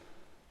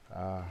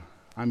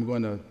I'm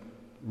going to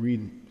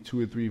read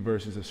 2 or 3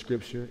 verses of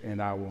Scripture,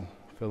 and I will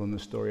fill in the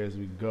story as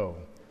we go.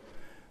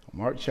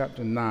 Mark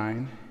chapter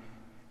 9,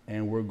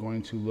 and we're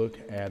going to look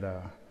at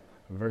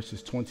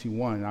verses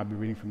 21, and I'll be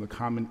reading from the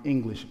Common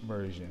English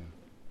Version.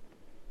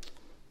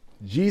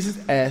 Jesus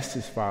asked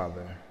his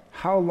father,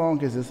 "How long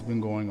has this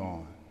been going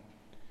on?"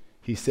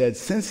 He said,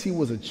 "Since he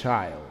was a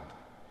child.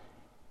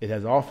 It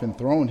has often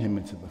thrown him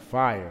into the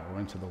fire or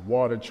into the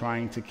water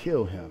trying to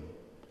kill him.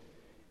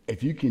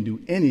 If you can do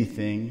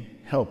anything,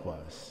 help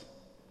us.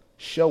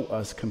 Show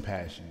us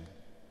compassion."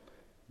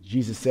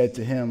 Jesus said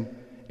to him,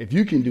 "If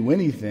you can do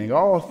anything,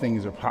 all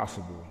things are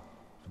possible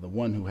for the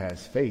one who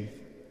has faith."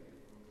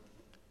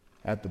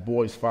 At the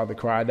boy's father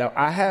cried out,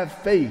 "I have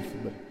faith,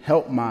 but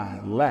help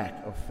my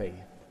lack of faith."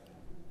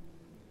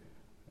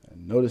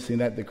 And noticing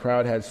that the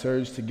crowd had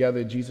surged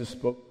together, Jesus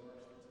spoke,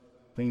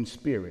 "Clean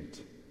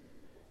spirit,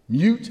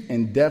 mute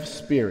and deaf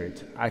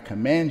spirit, I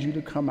command you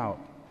to come out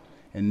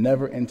and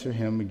never enter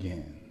him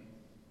again."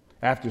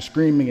 After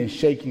screaming and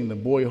shaking the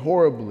boy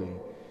horribly,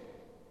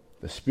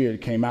 the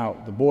spirit came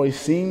out. The boy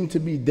seemed to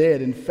be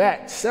dead. In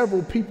fact,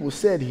 several people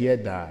said he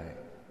had died.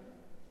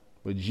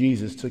 But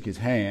Jesus took his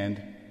hand,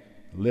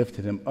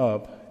 lifted him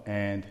up,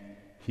 and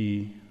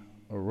he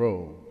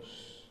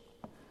arose.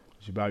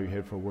 Would you bow your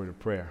head for a word of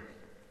prayer?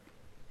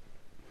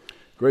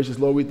 Gracious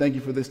Lord, we thank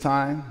you for this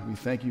time. We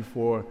thank you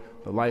for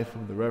the life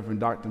of the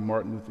Reverend Dr.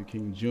 Martin Luther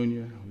King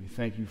Jr. We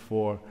thank you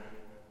for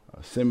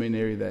a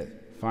seminary that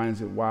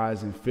finds it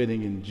wise and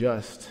fitting and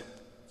just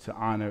to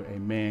honor a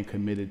man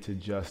committed to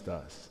just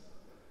us.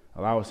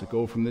 Allow us to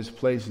go from this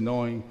place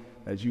knowing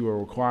that you are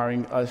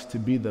requiring us to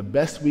be the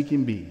best we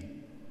can be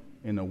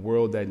in a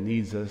world that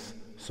needs us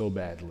so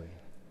badly.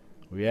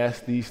 We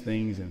ask these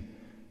things in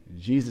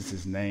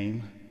Jesus'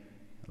 name.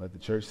 Let the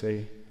church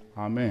say,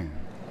 Amen.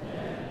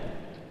 Amen.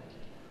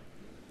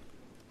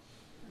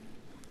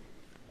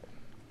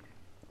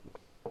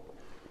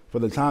 For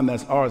the time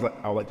that's ours,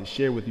 I would like to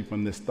share with you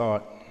from this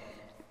thought.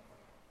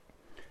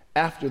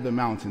 After the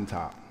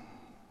mountaintop,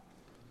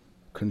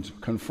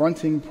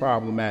 confronting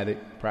problematic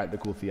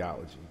practical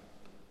theology.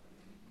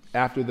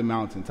 After the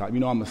mountaintop. You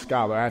know, I'm a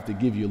scholar. I have to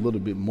give you a little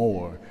bit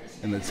more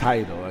in the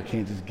title. I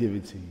can't just give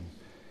it to you.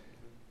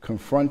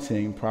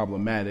 Confronting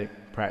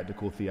problematic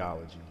practical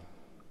theology.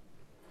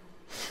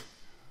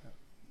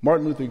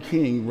 Martin Luther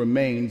King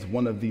remains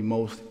one of the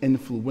most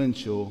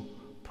influential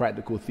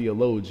practical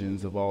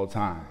theologians of all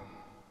time.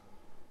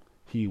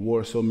 He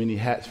wore so many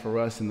hats for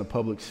us in the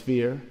public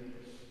sphere.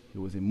 He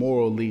was a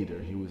moral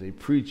leader. He was a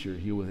preacher.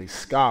 He was a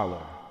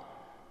scholar.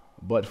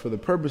 But for the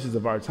purposes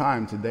of our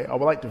time today, I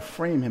would like to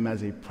frame him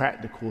as a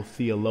practical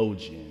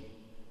theologian.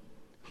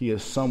 He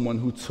is someone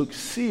who took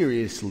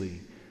seriously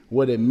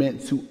what it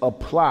meant to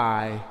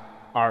apply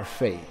our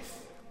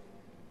faith.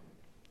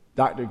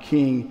 Dr.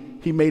 King,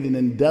 he made an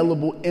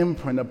indelible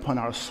imprint upon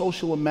our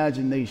social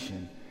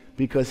imagination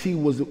because he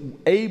was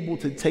able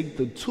to take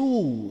the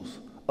tools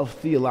of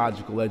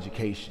theological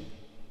education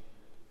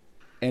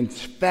and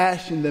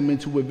fashion them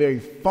into a very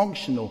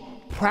functional,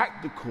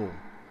 practical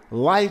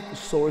life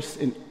source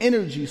and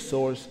energy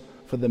source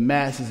for the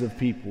masses of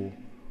people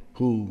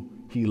who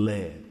he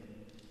led.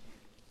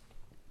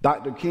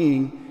 Dr.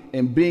 King,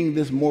 in being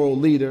this moral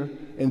leader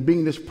and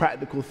being this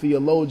practical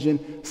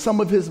theologian, some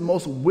of his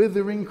most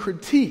withering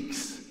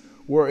critiques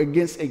were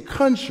against a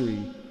country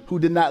who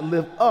did not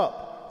live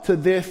up to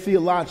their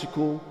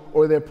theological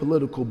or their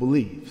political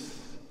beliefs.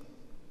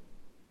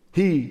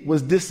 He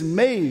was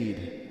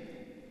dismayed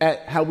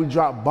at how we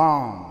dropped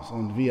bombs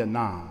on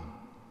Vietnam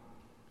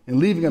and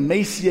leaving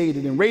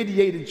emaciated and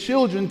radiated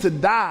children to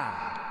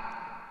die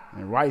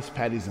in rice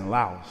paddies in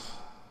Laos.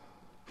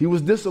 He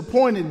was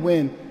disappointed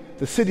when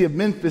the city of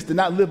Memphis did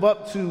not live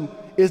up to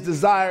its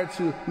desire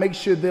to make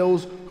sure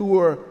those who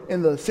were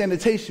in the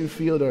sanitation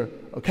field are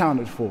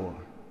accounted for.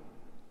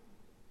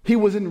 He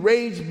was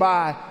enraged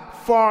by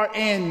far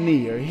and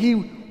near. He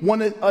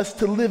wanted us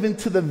to live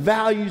into the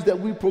values that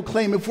we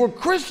proclaim. And for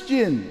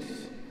Christians,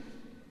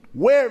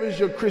 where is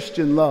your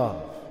Christian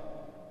love?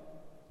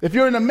 If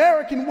you're an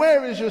American,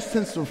 where is your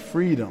sense of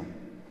freedom?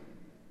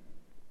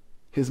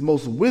 His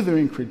most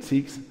withering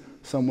critiques,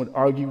 some would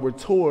argue, were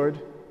toward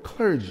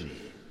clergy.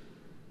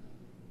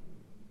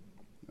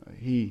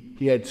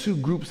 He had 2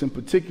 groups in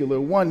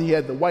particular. One, he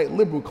had the white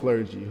liberal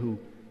clergy, who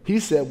he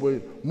said were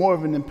more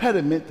of an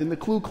impediment than the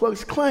Ku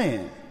Klux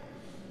Klan.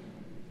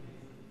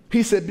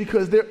 He said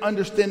because their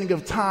understanding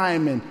of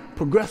time and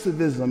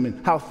progressivism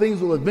and how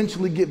things will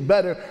eventually get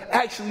better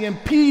actually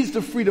impedes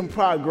the freedom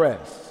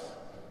progress,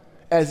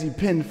 as he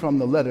penned from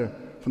the letter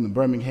from the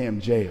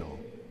Birmingham jail.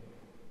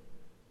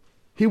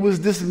 He was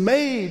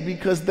dismayed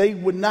because they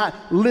would not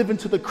live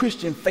into the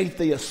Christian faith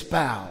they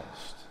espoused.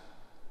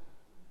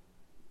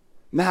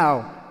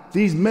 Now,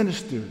 these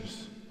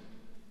ministers,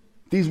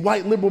 these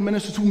white liberal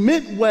ministers who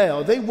meant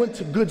well, they went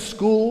to good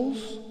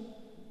schools,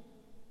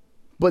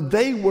 but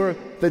they were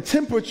the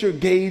temperature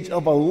gauge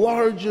of a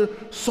larger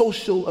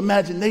social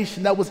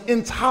imagination that was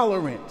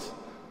intolerant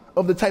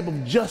of the type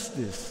of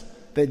justice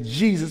that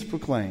Jesus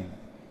proclaimed.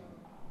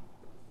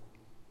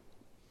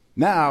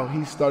 Now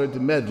he started to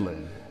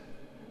meddling,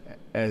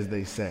 as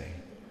they say.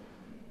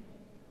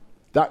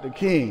 Dr.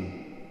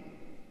 King,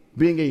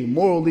 being a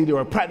moral leader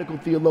or a practical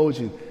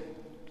theologian,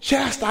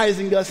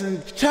 chastising us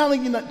and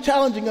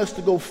challenging us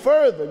to go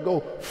further, go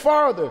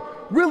farther,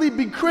 really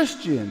be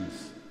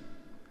Christians.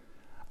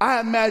 I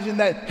imagine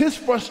that his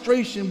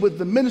frustration with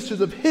the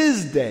ministers of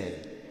his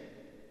day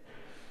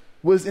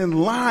was in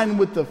line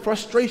with the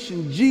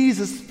frustration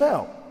Jesus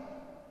felt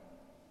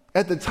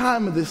at the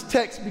time of this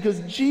text, because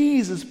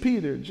Jesus,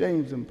 Peter,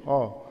 James, and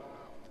Paul,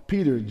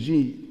 Peter,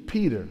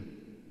 James,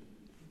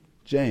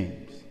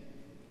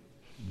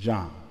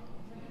 John,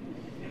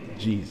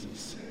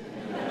 Jesus.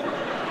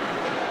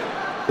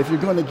 If you're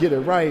going to get it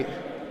right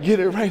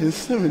in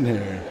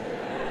seminary.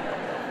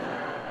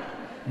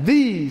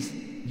 These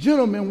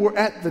gentlemen were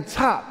at the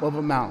top of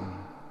a mountain.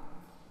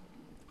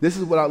 This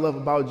is what I love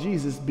about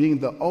Jesus being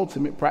the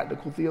ultimate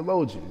practical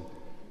theologian.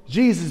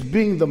 Jesus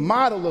being the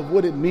model of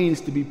what it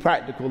means to be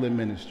practical in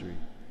ministry.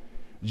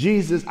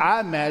 Jesus, I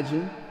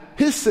imagine,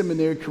 his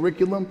seminary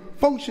curriculum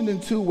functioned in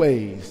two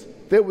ways.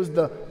 There was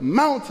the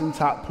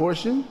mountaintop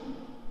portion,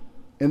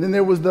 and then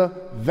there was the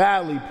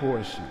valley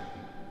portion.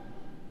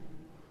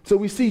 So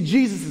we see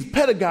Jesus'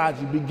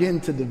 pedagogy begin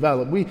to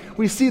develop.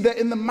 We see that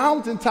in the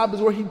mountaintop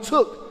is where he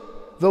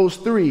took those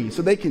three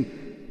so they can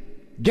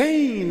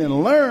gain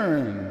and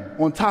learn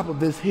on top of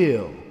this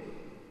hill.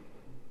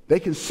 They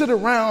can sit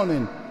around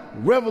and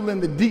revel in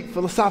the deep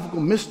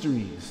philosophical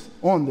mysteries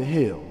on the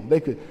hill. They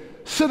could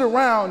sit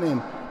around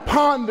and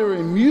ponder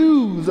and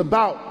muse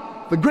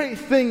about the great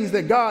things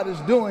that God is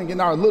doing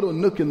in our little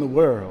nook in the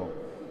world.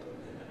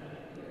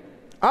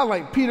 I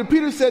like Peter.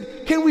 Peter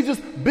said, can we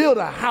just build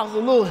a house, a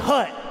little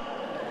hut,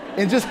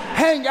 and just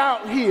hang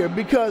out here,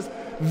 because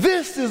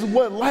this is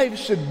what life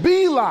should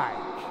be like.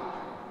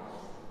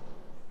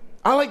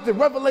 I like the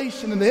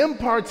revelation and the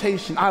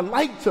impartation. I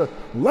like to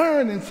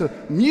learn and to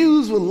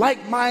muse with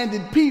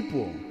like-minded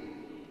people.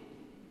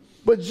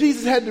 But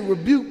Jesus had to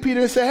rebuke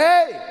Peter and say,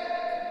 hey,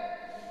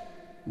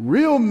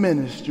 real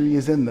ministry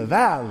is in the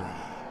valley.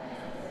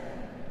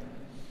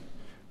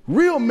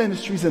 Real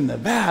ministry is in the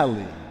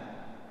valley.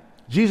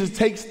 Jesus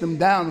takes them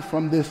down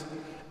from this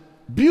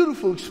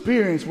beautiful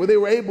experience where they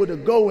were able to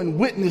go and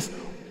witness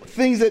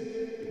things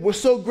that were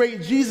so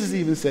great. Jesus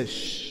even said,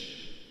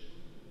 shh,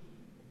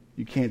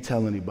 you can't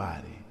tell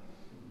anybody.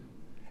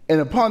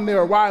 And upon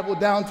their arrival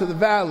down to the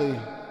valley,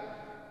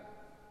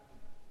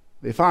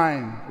 they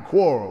find a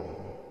quarrel.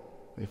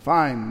 They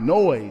find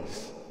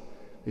noise.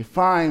 They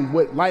find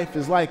what life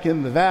is like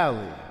in the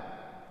valley.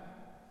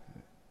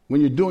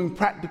 When you're doing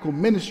practical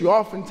ministry,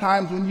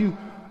 oftentimes when you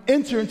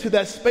enter into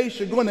that space,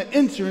 you're going to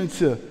enter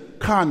into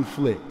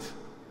conflict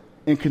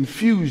and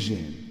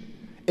confusion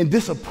and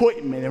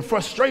disappointment and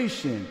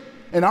frustration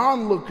and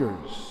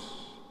onlookers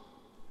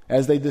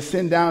as they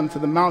descend down to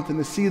the mountain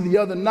to see the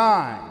other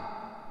 9.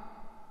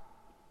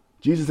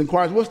 Jesus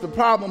inquires, what's the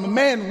problem? A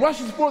man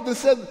rushes forth and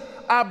says,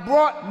 I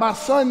brought my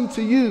son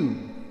to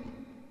you,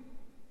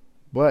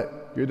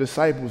 but your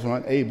disciples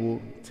aren't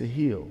able to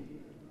heal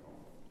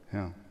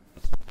him.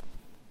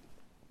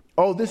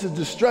 Oh, this is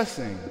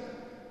distressing,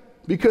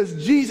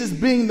 because Jesus,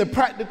 being the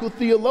practical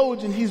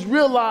theologian, he's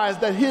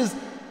realized that his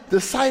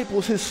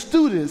disciples, his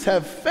students,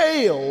 have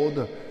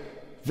failed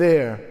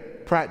their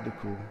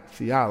practical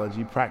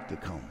theology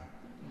practicum.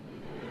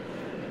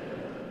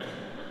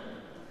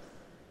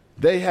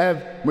 They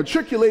have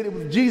matriculated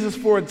with Jesus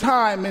for a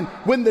time, and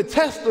when the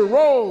test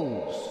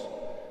arose,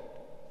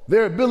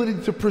 their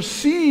ability to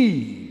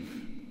perceive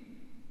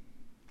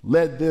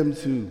led them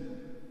to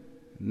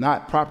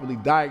not properly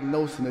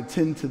diagnose and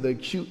attend to the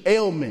acute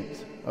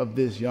ailment of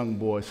this young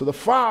boy. So the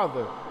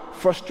father,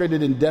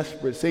 frustrated and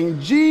desperate, saying,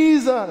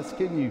 Jesus,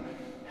 can you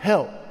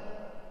help?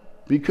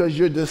 Because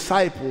your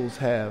disciples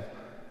have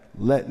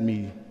let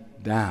me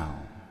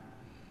down.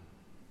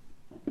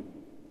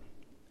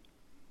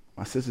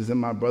 My sisters and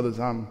my brothers,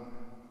 I'm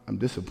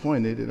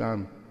disappointed, and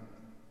I'm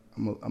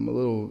a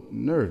little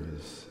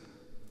nervous.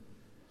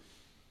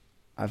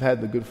 I've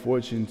had the good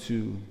fortune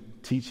to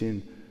teach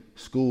in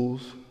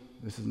schools.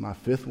 This is my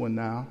 5th one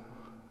now.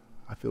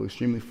 I feel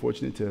extremely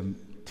fortunate to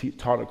have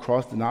taught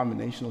across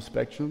denominational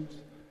spectrums.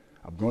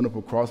 I've grown up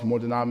across more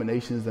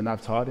denominations than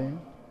I've taught in.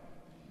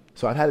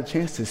 So I've had a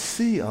chance to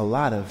see a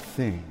lot of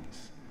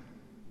things.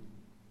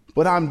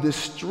 But I'm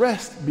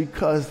distressed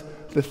because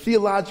the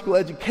theological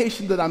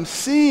education that I'm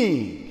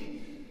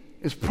seeing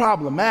is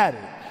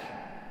problematic.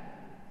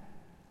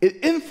 It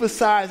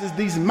emphasizes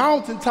these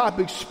mountaintop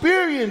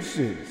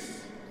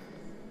experiences,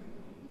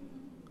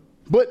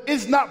 but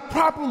it's not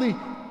properly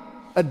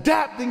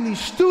adapting these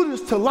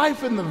students to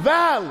life in the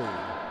valley.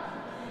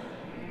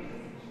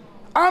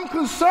 I'm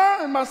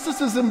concerned, my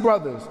sisters and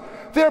brothers.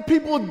 There are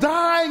people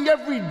dying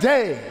every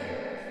day.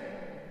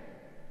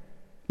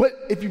 But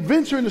if you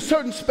venture into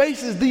certain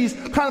spaces, these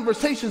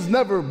conversations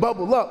never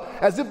bubble up,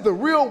 as if the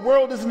real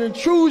world is an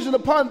intrusion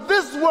upon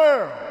this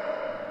world.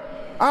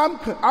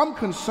 I'm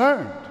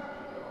concerned.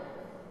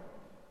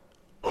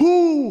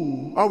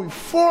 Who are we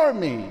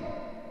forming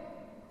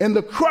in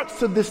the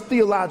crux of this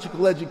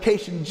theological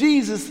education?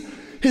 Jesus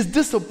His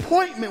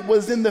disappointment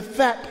was in the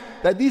fact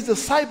that these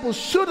disciples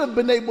should have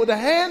been able to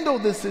handle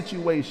this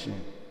situation,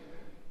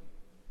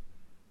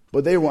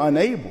 but they were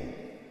unable.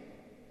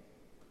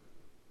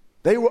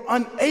 They were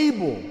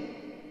unable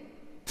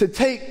to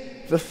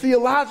take the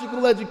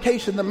theological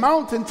education, the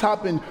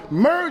mountaintop, and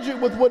merge it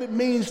with what it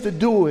means to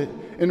do it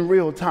in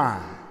real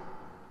time.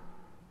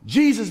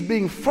 Jesus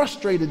being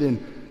frustrated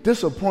and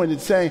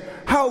disappointed, saying,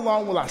 "How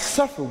long will I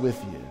suffer with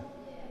you?"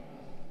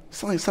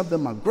 It's like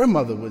something my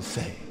grandmother would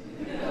say.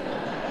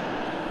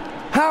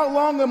 How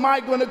long am I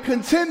going to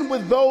contend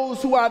with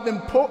those who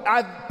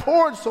I've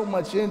poured so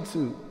much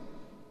into?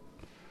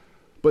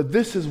 But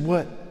this is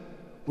what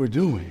we're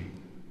doing.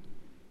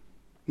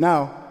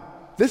 Now,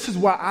 this is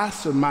why I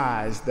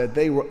surmise that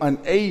they were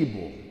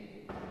unable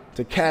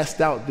to cast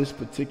out this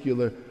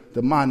particular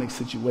demonic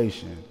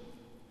situation.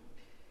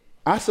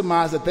 I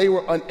surmise that they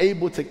were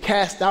unable to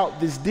cast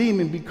out this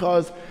demon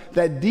because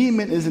that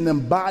demon is an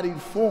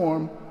embodied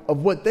form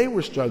of what they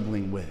were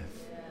struggling with.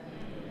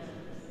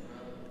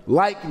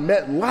 Like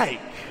met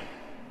like.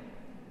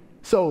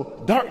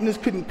 So darkness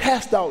couldn't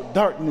cast out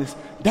darkness.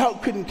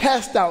 Doubt couldn't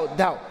cast out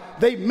doubt.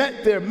 They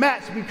met their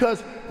match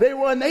because they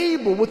were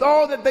unable with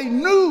all that they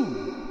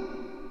knew.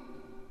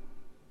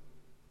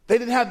 They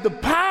didn't have the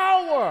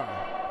power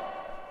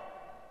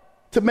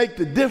to make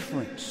the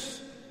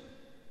difference.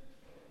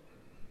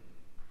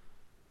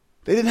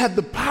 They didn't have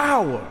the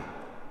power,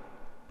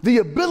 the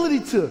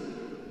ability to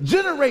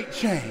generate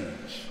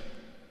change.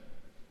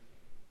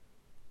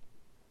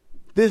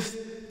 This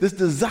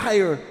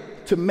desire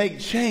to make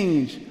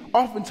change,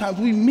 oftentimes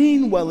we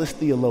mean well as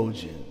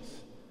theologians.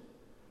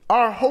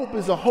 Our hope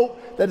is a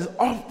hope that is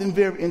often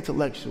very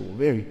intellectual,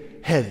 very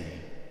heady.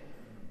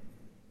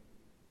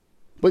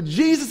 But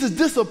Jesus is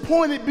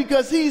disappointed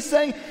because he's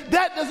saying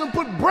that doesn't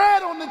put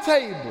bread on the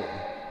table.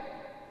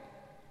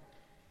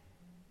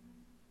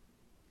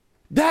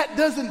 That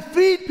doesn't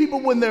feed people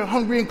when they're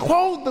hungry and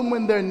clothe them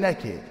when they're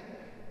naked.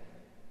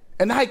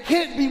 And I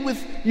can't be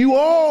with you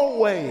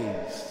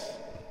always.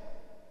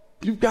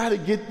 You've got to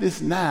get this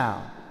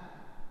now.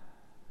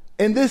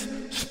 And this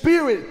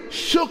spirit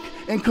shook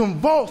and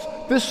convulsed.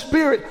 This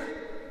spirit,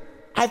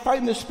 I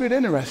find this spirit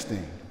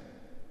interesting.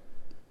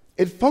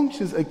 It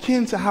functions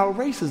akin to how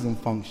racism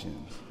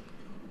functions.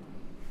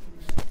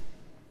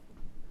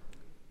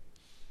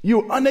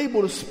 You're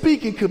unable to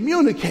speak and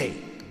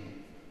communicate.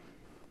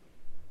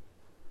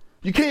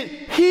 You can't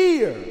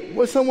hear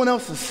what someone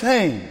else is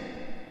saying.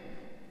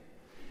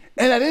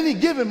 And at any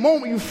given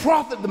moment, you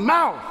froth at the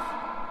mouth.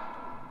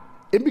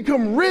 It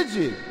becomes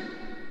rigid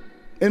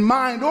in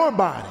mind or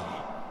body.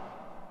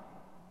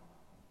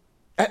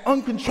 At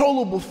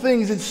uncontrollable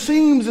things, it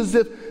seems as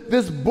if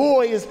this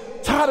boy is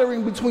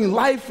tottering between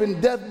life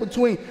and death,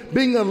 between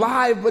being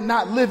alive but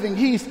not living.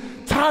 He's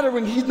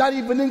tottering. He's not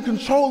even in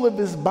control of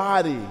his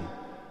body.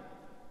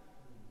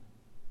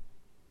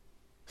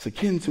 It's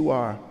akin to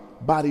our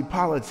body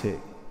politic.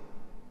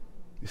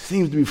 It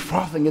seems to be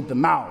frothing at the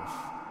mouth,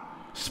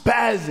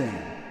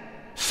 spazzing,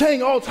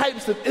 saying all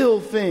types of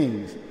ill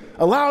things,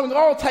 allowing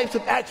all types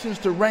of actions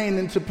to reign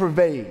and to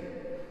pervade.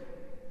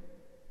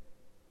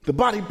 The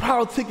body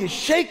politic is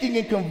shaking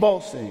and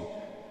convulsing.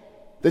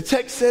 The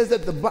text says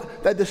that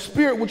the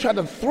spirit will try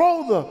to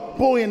throw the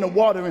boy in the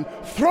water and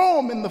throw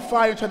him in the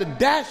fire and try to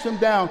dash him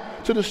down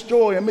to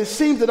destroy him. It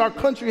seems that our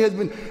country has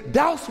been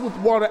doused with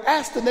water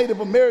as the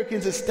Native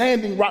Americans at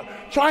Standing Rock,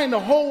 trying to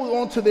hold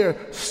on to their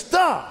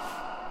stuff,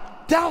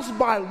 doused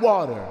by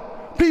water.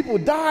 People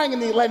dying in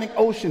the Atlantic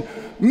Ocean,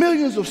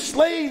 millions of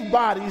slave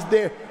bodies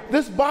there.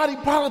 This body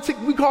politic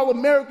we call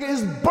America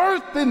is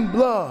birthed in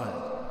blood.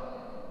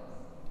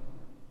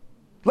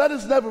 Let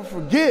us never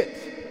forget.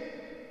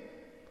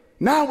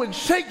 Now it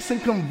shakes and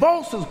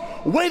convulses,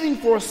 waiting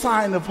for a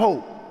sign of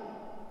hope.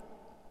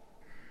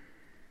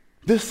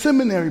 This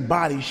seminary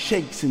body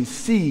shakes and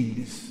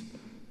seethes.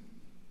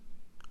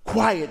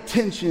 Quiet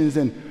tensions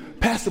and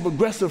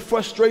passive-aggressive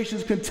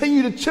frustrations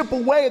continue to chip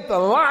away at the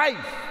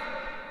life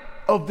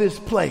of this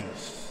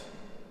place.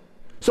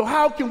 So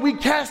how can we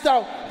cast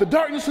out the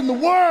darkness in the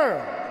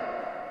world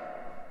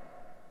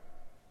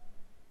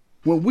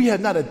when we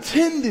have not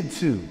attended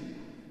to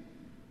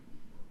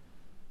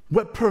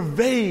what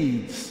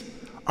pervades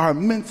our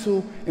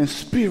mental and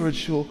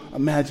spiritual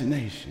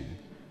imagination?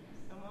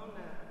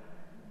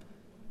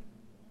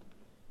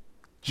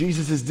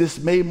 Jesus is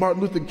dismayed.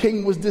 Martin Luther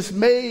King was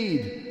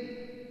dismayed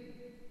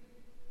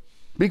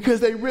because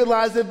they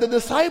realized that the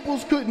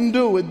disciples couldn't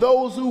do it.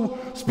 Those who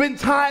spent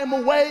time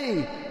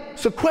away,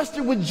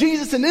 sequestered with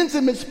Jesus in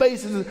intimate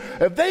spaces,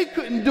 if they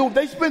couldn't do it,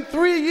 they spent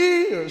 3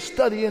 years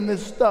studying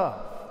this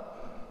stuff.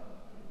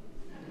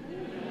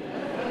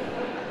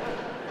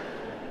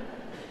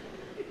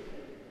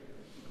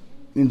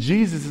 And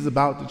Jesus is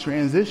about to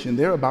transition.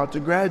 They're about to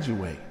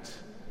graduate.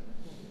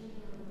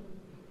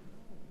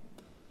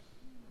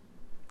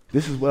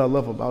 This is what I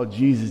love about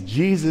Jesus.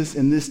 Jesus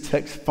in this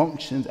text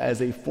functions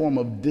as a form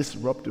of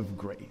disruptive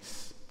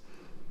grace.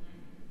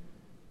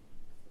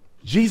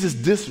 Jesus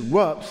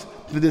disrupts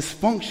the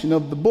dysfunction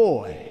of the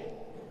boy.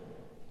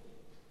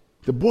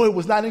 The boy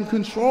was not in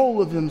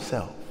control of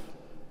himself.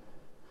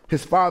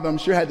 His father, I'm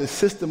sure, had to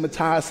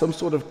systematize some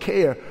sort of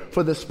care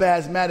for the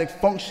spasmodic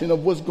function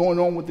of what's going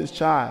on with this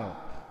child.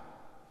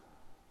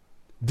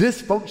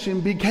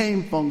 Dysfunction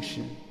became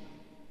function.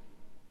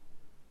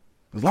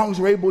 As long as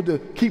we're able to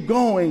keep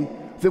going,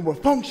 then we're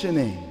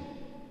functioning.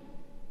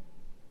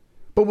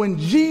 But when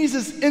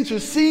Jesus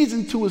intercedes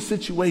into a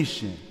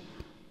situation,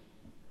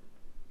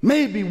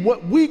 maybe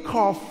what we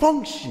call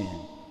function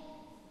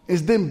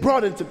is then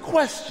brought into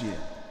question.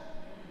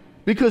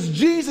 Because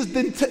Jesus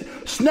then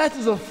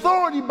snatches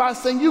authority by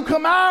saying, you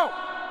come out.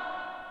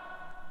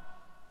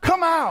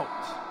 Come out.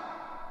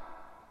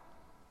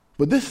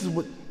 But this is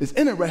what is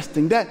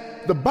interesting,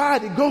 that the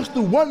body goes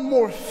through one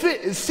more fit.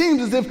 It seems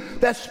as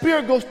if that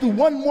spirit goes through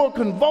one more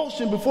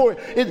convulsion before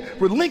it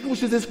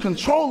relinquishes its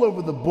control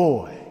over the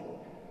boy.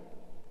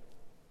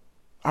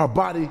 Our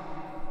body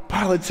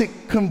politic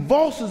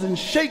convulses and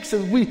shakes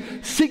as we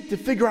seek to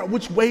figure out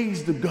which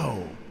ways to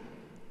go.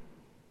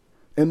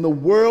 And the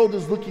world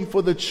is looking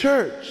for the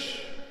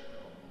church.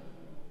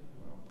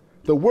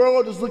 The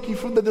world is looking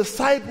for the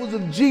disciples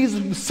of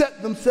Jesus who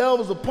set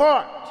themselves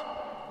apart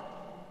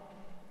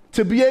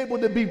to be able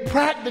to be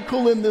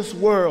practical in this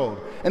world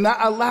and not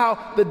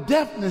allow the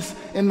deafness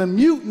and the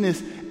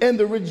muteness and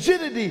the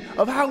rigidity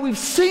of how we've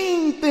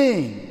seen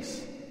things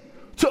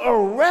to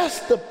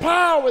arrest the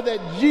power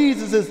that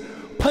Jesus has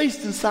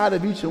placed inside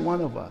of each and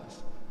one of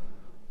us.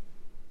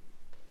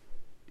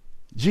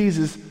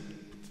 Jesus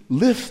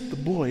lifts the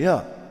boy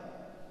up.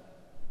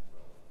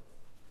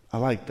 I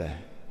like that.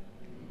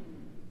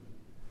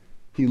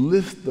 He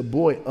lifts the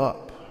boy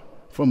up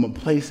from a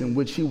place in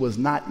which he was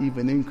not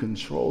even in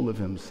control of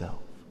himself.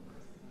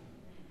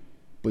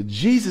 But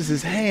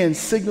Jesus' hand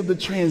signaled the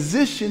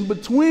transition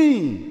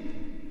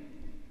between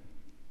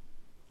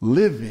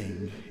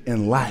living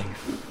and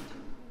life.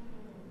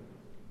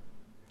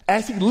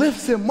 As he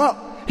lifts him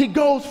up, he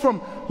goes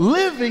from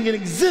living and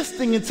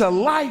existing into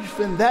life,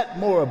 and that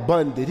more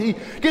abundant. He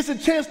gets a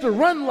chance to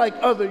run like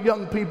other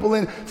young people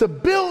and to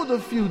build a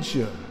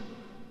future.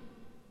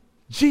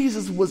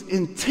 Jesus was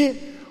intent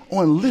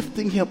on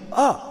lifting him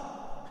up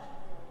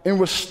and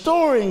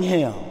restoring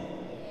him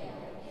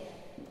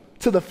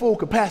to the full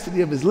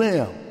capacity of his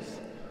limbs.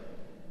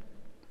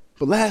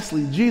 But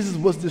lastly, Jesus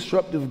was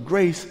disruptive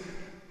grace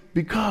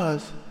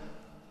because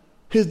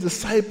his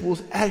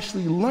disciples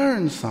actually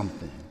learned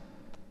something.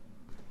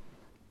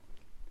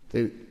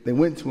 They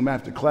went to him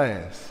after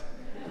class.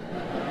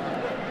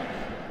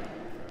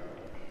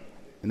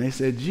 And they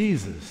said,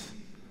 Jesus,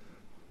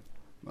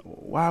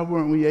 why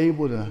weren't we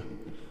able to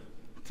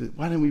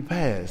why didn't we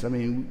pass? I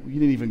mean, you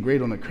didn't even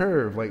grade on the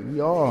curve. Like, we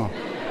all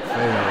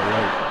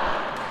failed.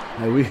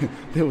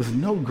 There was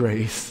no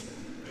grace.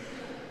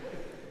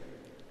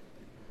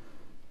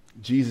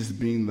 Jesus,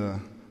 being the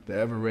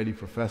ever-ready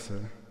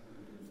professor,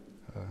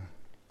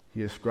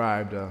 he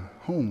ascribed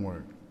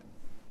homework.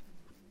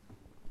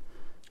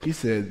 He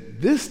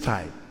said, this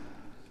type,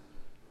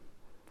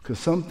 because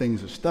some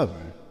things are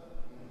stubborn,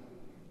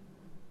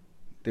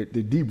 they're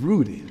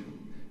deep-rooted,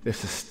 they're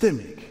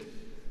systemic,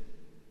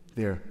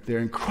 they're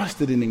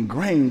encrusted and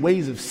ingrained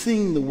ways of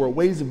seeing the world,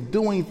 ways of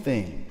doing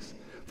things,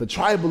 the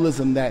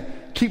tribalism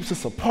that keeps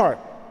us apart.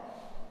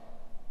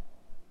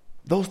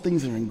 Those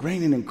things are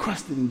ingrained and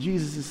encrusted, and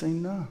Jesus is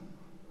saying, no,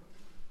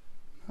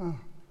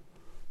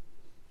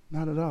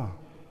 not at all.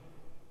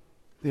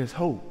 There's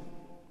hope.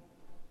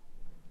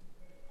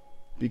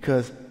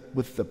 Because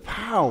with the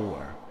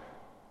power,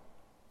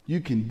 you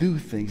can do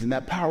things, and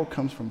that power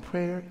comes from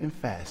prayer and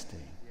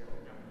fasting.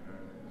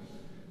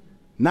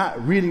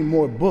 Not reading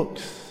more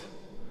books,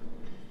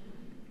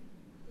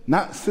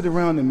 not sit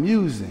around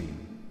amusing.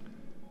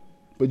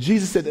 But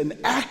Jesus said an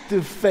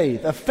active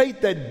faith, a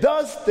faith that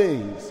does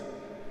things.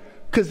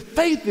 Because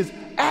faith is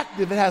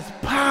active, it has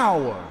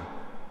power.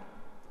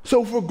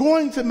 So if we're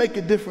going to make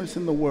a difference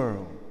in the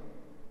world,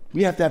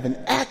 we have to have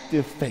an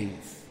active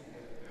faith.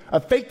 A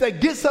faith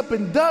that gets up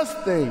and does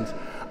things.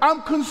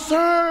 I'm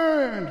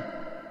concerned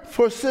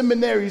for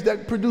seminaries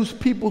that produce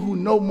people who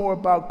know more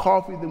about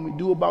coffee than we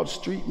do about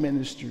street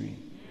ministry.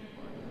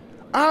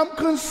 I'm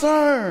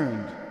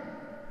concerned.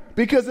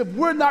 Because if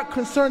we're not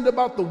concerned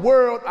about the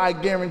world, I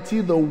guarantee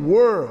the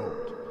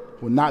world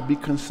will not be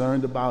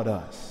concerned about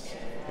us.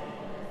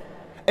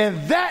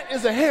 And that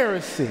is a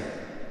heresy.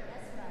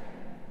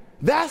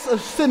 That's a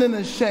sin and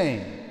a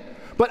shame.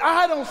 But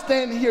I don't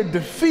stand here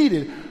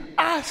defeated.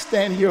 I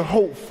stand here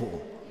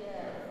hopeful.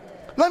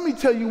 Let me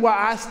tell you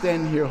why I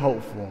stand here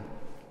hopeful.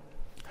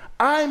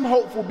 I'm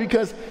hopeful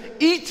because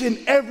each and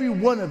every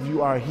one of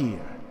you are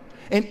here.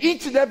 And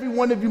each and every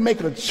one of you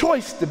make a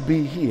choice to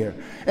be here.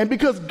 And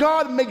because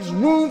God makes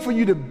room for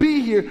you to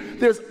be here,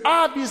 there's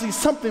obviously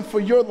something for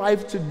your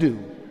life to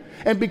do.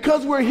 And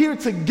because we're here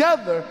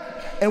together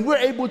and we're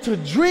able to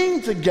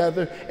dream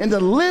together and to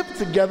live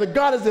together,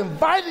 God is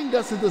inviting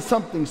us into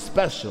something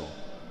special.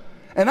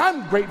 And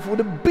I'm grateful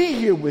to be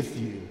here with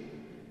you.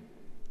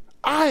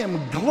 I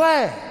am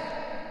glad.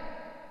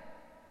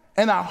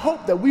 And I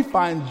hope that we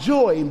find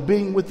joy in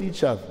being with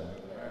each other.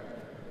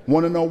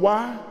 Want to know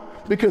why?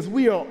 Because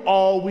we are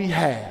all we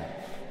have.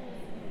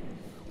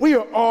 We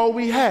are all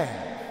we have.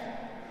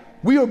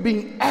 we are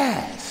being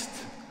asked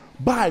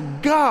by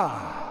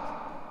God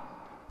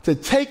to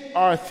take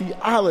our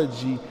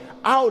theology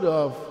out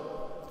of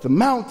the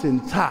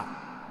mountaintop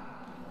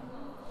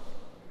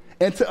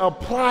and to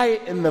apply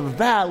it in the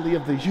valley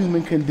of the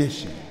human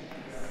condition.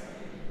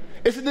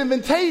 It's an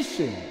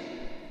invitation.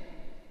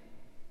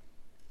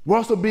 We're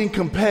also being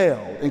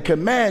compelled and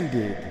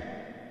commanded.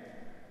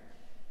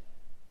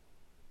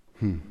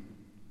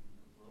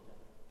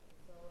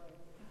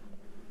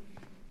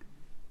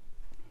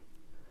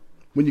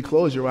 When you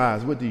close your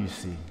eyes, what do you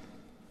see?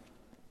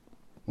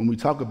 When we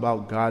talk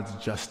about God's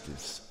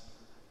justice,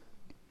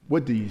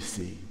 what do you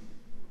see?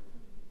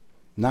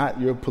 Not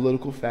your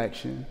political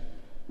faction,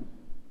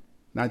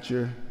 not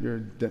your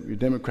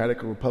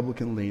Democratic or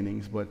Republican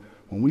leanings, but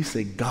when we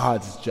say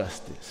God's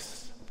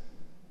justice,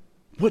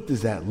 what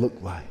does that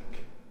look like?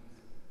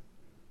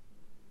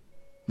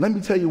 Let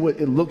me tell you what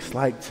it looks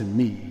like to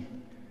me.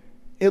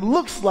 It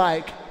looks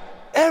like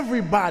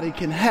everybody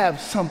can have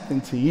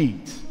something to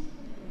eat.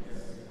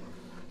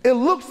 It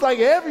looks like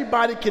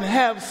everybody can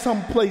have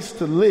some place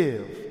to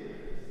live.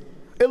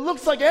 It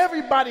looks like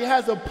everybody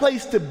has a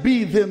place to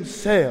be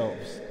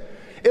themselves.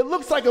 It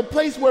looks like a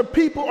place where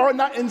people are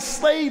not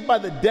enslaved by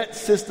the debt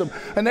system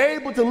and they're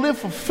able to live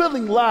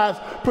fulfilling lives,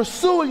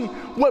 pursuing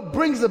what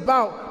brings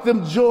about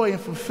them joy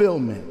and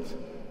fulfillment.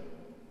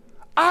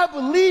 I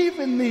believe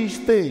in these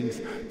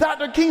things.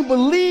 Dr. King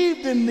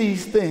believed in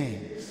these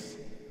things.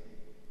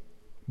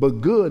 But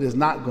good is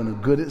not going to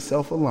good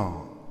itself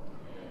alone.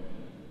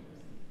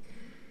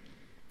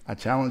 I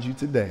challenge you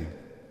today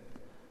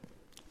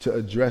to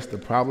address the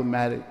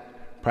problematic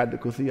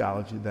practical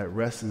theology that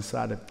rests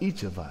inside of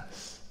each of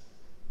us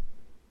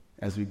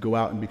as we go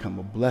out and become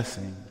a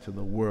blessing to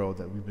the world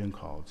that we've been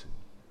called to.